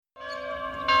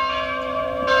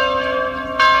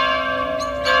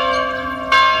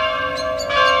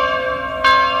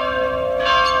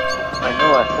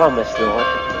promise, Lord,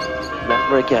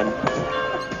 never again.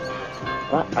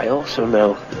 But I also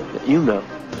know that you know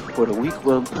what a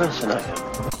weak-willed person I am.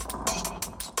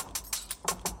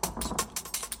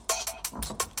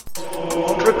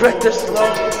 Don't regret this,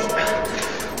 Lord.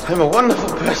 I'm a wonderful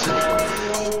person.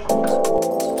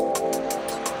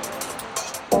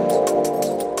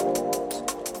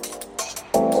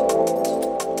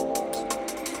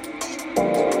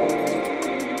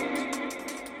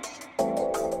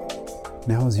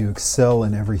 Now as you excel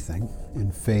in everything,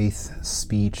 in faith,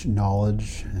 speech,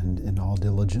 knowledge, and in all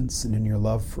diligence, and in your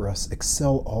love for us,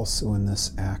 excel also in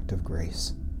this act of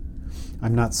grace.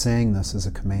 I'm not saying this as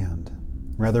a command.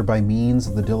 Rather, by means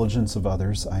of the diligence of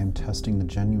others, I am testing the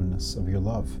genuineness of your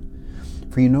love.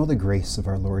 For you know the grace of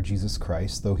our Lord Jesus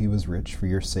Christ, though he was rich, for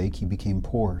your sake he became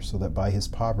poor, so that by his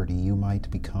poverty you might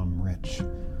become rich.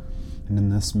 And in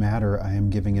this matter I am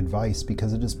giving advice,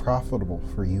 because it is profitable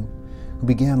for you, who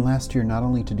began last year not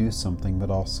only to do something, but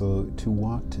also to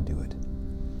want to do it.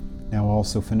 Now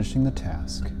also finishing the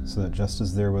task, so that just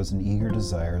as there was an eager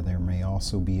desire, there may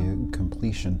also be a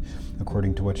completion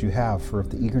according to what you have. For if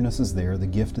the eagerness is there, the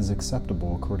gift is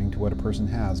acceptable according to what a person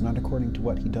has, not according to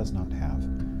what he does not have.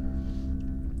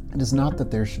 It is not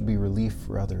that there should be relief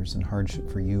for others and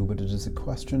hardship for you, but it is a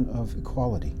question of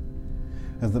equality.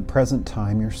 At the present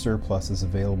time, your surplus is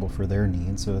available for their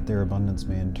needs, so that their abundance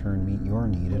may in turn meet your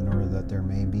need, in order that there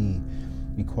may be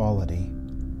equality.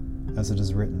 As it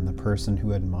is written, the person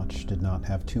who had much did not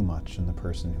have too much, and the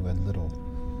person who had little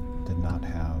did not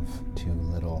have too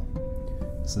little.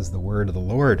 This is the word of the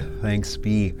Lord. Thanks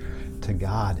be to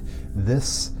God.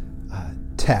 This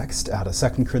text out of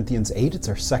 2 Corinthians 8, it's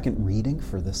our second reading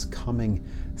for this coming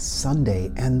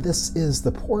Sunday, and this is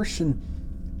the portion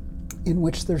in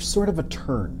which there's sort of a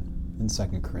turn in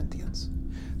 2 Corinthians.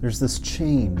 There's this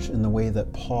change in the way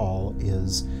that Paul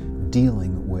is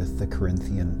dealing with the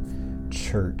Corinthian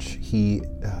church. He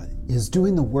is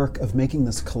doing the work of making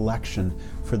this collection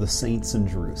for the saints in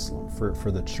Jerusalem, for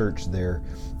the church there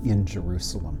in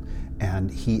Jerusalem.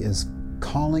 And he is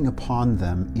calling upon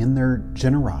them in their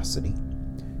generosity,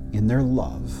 in their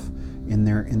love, in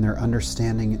their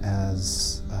understanding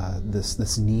as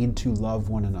this need to love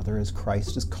one another as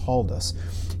Christ has called us.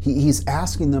 He's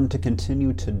asking them to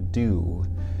continue to do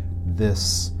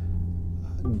this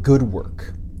good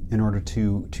work in order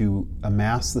to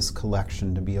amass this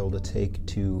collection to be able to take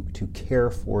to care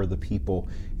for the people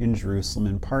in Jerusalem,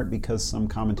 in part because some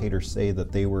commentators say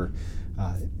that they were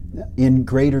in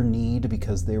greater need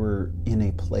because they were in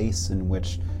a place in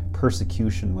which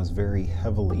persecution was very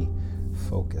heavily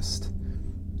focused.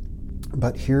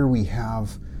 But here we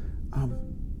have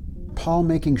Paul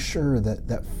making sure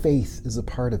that faith is a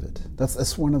part of it.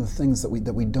 That's one of the things that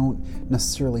we don't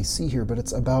necessarily see here, but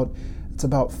it's about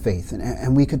faith.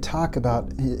 And we could talk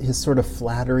about his sort of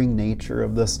flattering nature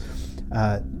of this,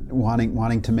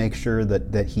 wanting to make sure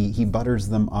that he butters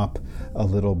them up a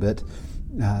little bit,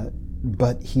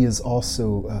 but he is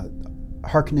also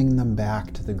hearkening them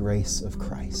back to the grace of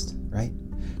Christ, right?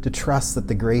 To trust that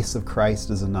the grace of Christ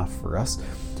is enough for us.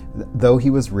 Though he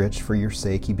was rich, for your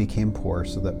sake he became poor,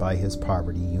 so that by his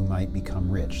poverty you might become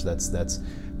rich. That's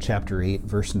chapter 8,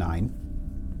 verse 9.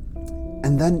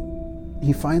 And then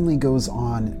he finally goes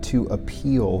on to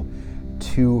appeal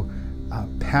to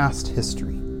past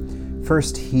history.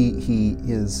 First, he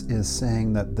is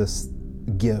saying that this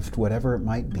gift, whatever it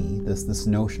might be, this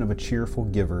notion of a cheerful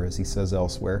giver, as he says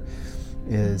elsewhere,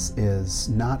 is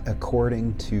not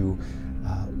according to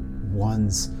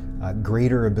one's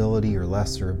greater ability or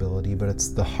lesser ability, but it's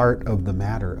the heart of the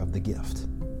matter of the gift,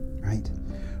 right?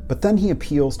 But then he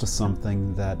appeals to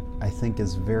something that I think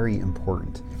is very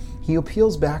important. He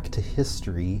appeals back to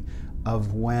history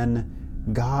of when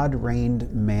God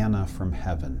rained manna from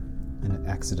heaven in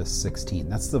Exodus 16.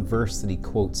 That's the verse that he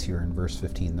quotes here in verse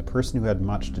 15. The person who had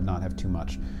much did not have too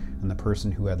much, and the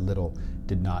person who had little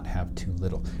did not have too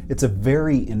little. It's a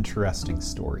very interesting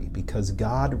story because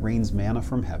God rains manna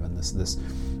from heaven,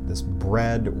 this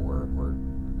bread or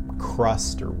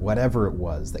crust or whatever it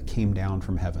was that came down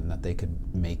from heaven that they could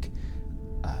make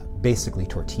basically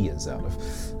tortillas out of.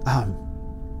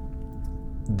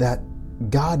 That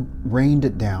God rained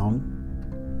it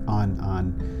down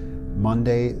on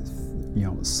Monday,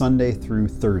 Sunday through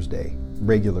Thursday,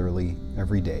 regularly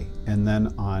every day. And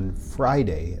then on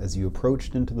Friday, as you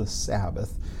approached into the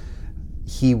Sabbath,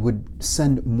 he would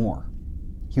send more.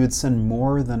 He would send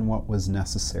more than what was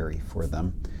necessary for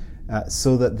them,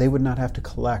 so that they would not have to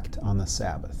collect on the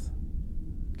Sabbath.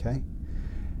 Okay?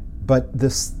 But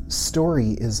this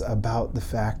story is about the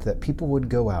fact that people would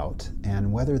go out,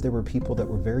 and whether there were people that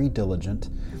were very diligent,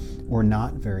 or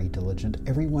not very diligent,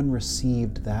 everyone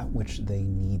received that which they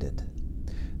needed.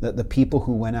 The people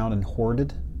who went out and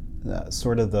hoarded,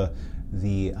 sort of the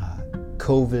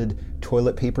COVID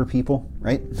toilet paper people,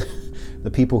 right?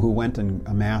 The people who went and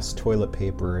amassed toilet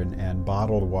paper and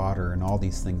bottled water and all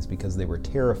these things because they were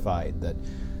terrified that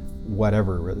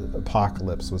whatever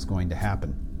apocalypse was going to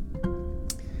happen.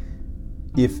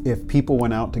 If people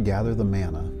went out to gather the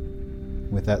manna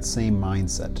with that same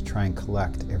mindset to try and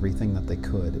collect everything that they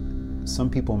could, some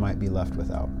people might be left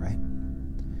without, right?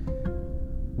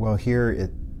 Well, here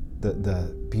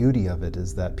the beauty of it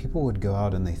is that people would go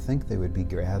out and they think they would be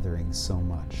gathering so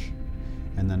much,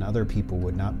 and then other people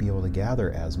would not be able to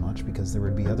gather as much because there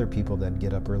would be other people that'd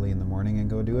get up early in the morning and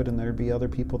go do it, and there'd be other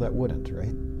people that wouldn't,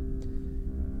 right?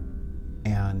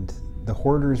 And the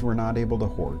hoarders were not able to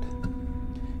hoard.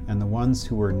 And the ones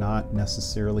who were not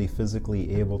necessarily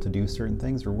physically able to do certain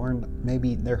things, or weren't,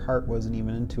 maybe their heart wasn't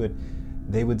even into it,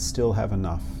 they would still have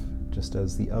enough, just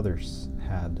as the others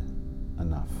had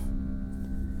enough.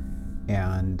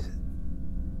 And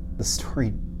the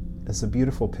story is a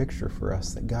beautiful picture for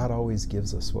us that God always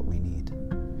gives us what we need,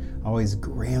 always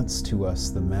grants to us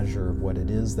the measure of what it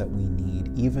is that we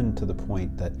need, even to the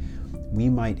point that we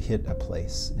might hit a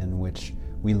place in which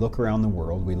we look around the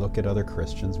world, we look at other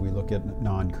Christians, we look at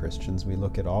non-Christians, we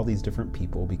look at all these different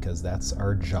people because that's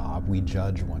our job. We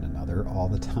judge one another all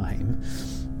the time.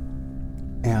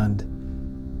 And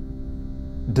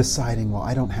deciding, well,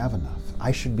 I don't have enough.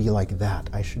 I should be like that.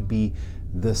 I should be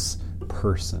this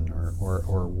person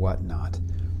or whatnot.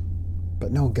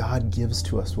 But no, God gives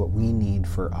to us what we need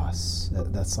for us.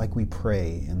 That's like we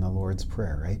pray in the Lord's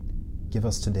Prayer, right? Give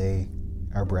us today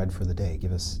our bread for the day.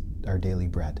 Give us our daily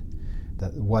bread.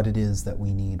 That what it is that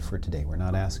we need for today. We're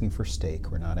not asking for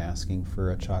steak. We're not asking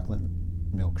for a chocolate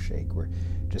milkshake. We're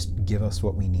just give us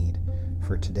what we need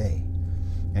for today.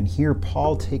 And here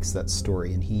Paul takes that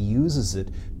story and he uses it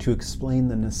to explain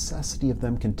the necessity of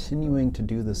them continuing to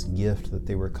do this gift that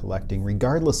they were collecting,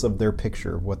 regardless of their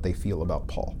picture of what they feel about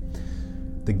Paul.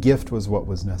 The gift was what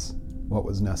was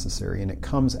necessary, and it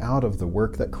comes out of the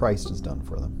work that Christ has done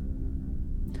for them,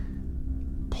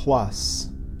 plus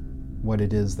what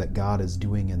it is that God is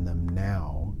doing in them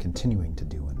now, continuing to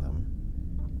do in them,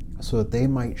 so that they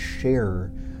might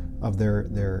share of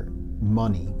their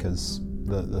money, because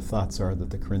the thoughts are that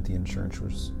the Corinthian church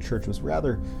was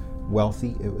rather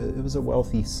wealthy. It was a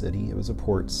wealthy city. It was a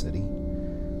port city.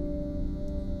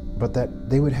 But that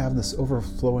they would have this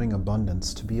overflowing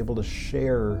abundance to be able to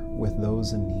share with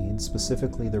those in need,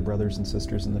 specifically their brothers and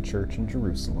sisters in the church in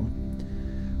Jerusalem.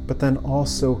 But then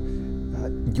also,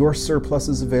 your surplus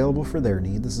is available for their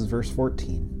need. This is verse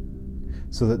 14.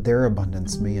 So that their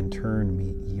abundance may in turn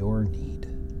meet your need.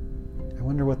 I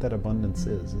wonder what that abundance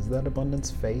is. Is that abundance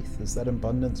faith? Is that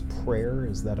abundance prayer?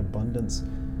 Is that abundance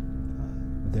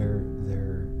their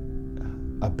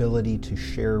ability to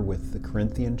share with the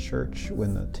Corinthian church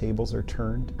when the tables are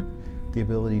turned? The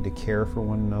ability to care for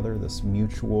one another, this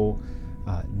mutual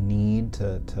need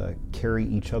to carry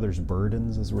each other's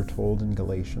burdens, as we're told in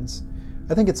Galatians.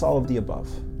 I think it's all of the above.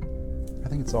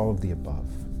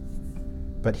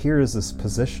 But here is this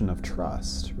position of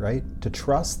trust, right? To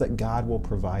trust that God will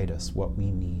provide us what we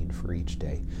need for each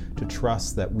day. To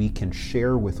trust that we can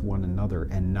share with one another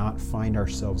and not find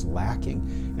ourselves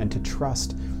lacking. And to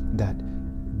trust that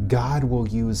God will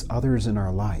use others in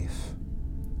our life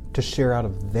to share out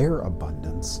of their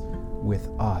abundance with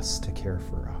us to care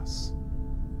for us.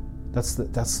 That's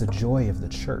the joy of the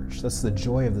church. That's the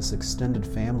joy of this extended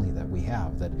family that we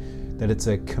have, that it's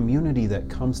a community that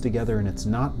comes together, and it's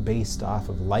not based off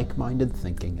of like-minded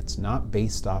thinking. It's not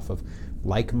based off of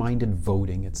like-minded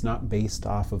voting. It's not based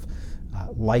off of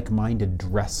like-minded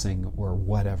dressing or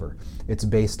whatever. It's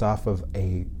based off of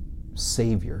a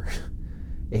Savior,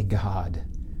 a God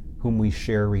whom we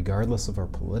share regardless of our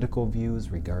political views,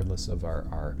 regardless of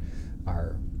our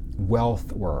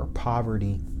wealth or our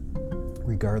poverty,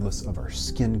 regardless of our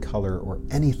skin color or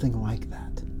anything like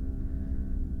that.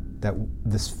 That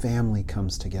this family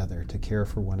comes together to care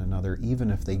for one another,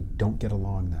 even if they don't get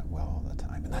along that well all the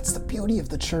time. And that's the beauty of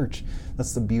the church.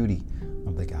 That's the beauty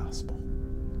of the gospel.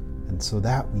 And so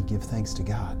that we give thanks to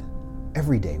God.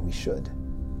 Every day we should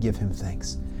give him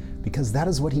thanks, because that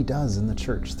is what he does in the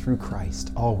church through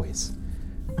Christ, always.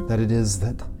 That it is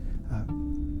that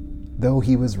though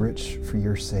he was rich for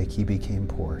your sake, he became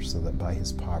poor, so that by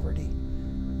his poverty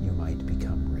you might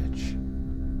become rich.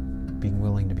 Being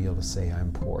willing to be able to say,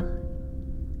 I'm poor.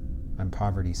 I'm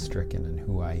poverty-stricken in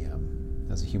who I am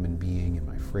as a human being, in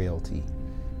my frailty,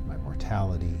 my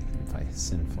mortality, and my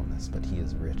sinfulness. But he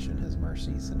is rich in his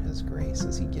mercies and his grace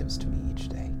as he gives to me each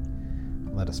day.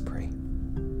 Let us pray.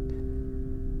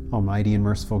 Almighty and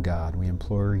merciful God, we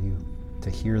implore you to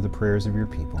hear the prayers of your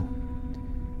people.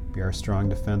 Be our strong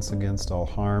defense against all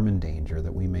harm and danger,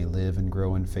 that we may live and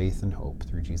grow in faith and hope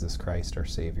through Jesus Christ, our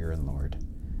Savior and Lord.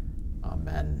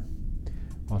 Amen.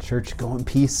 Well, church, go in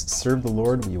peace, serve the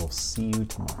Lord. We will see you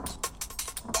tomorrow.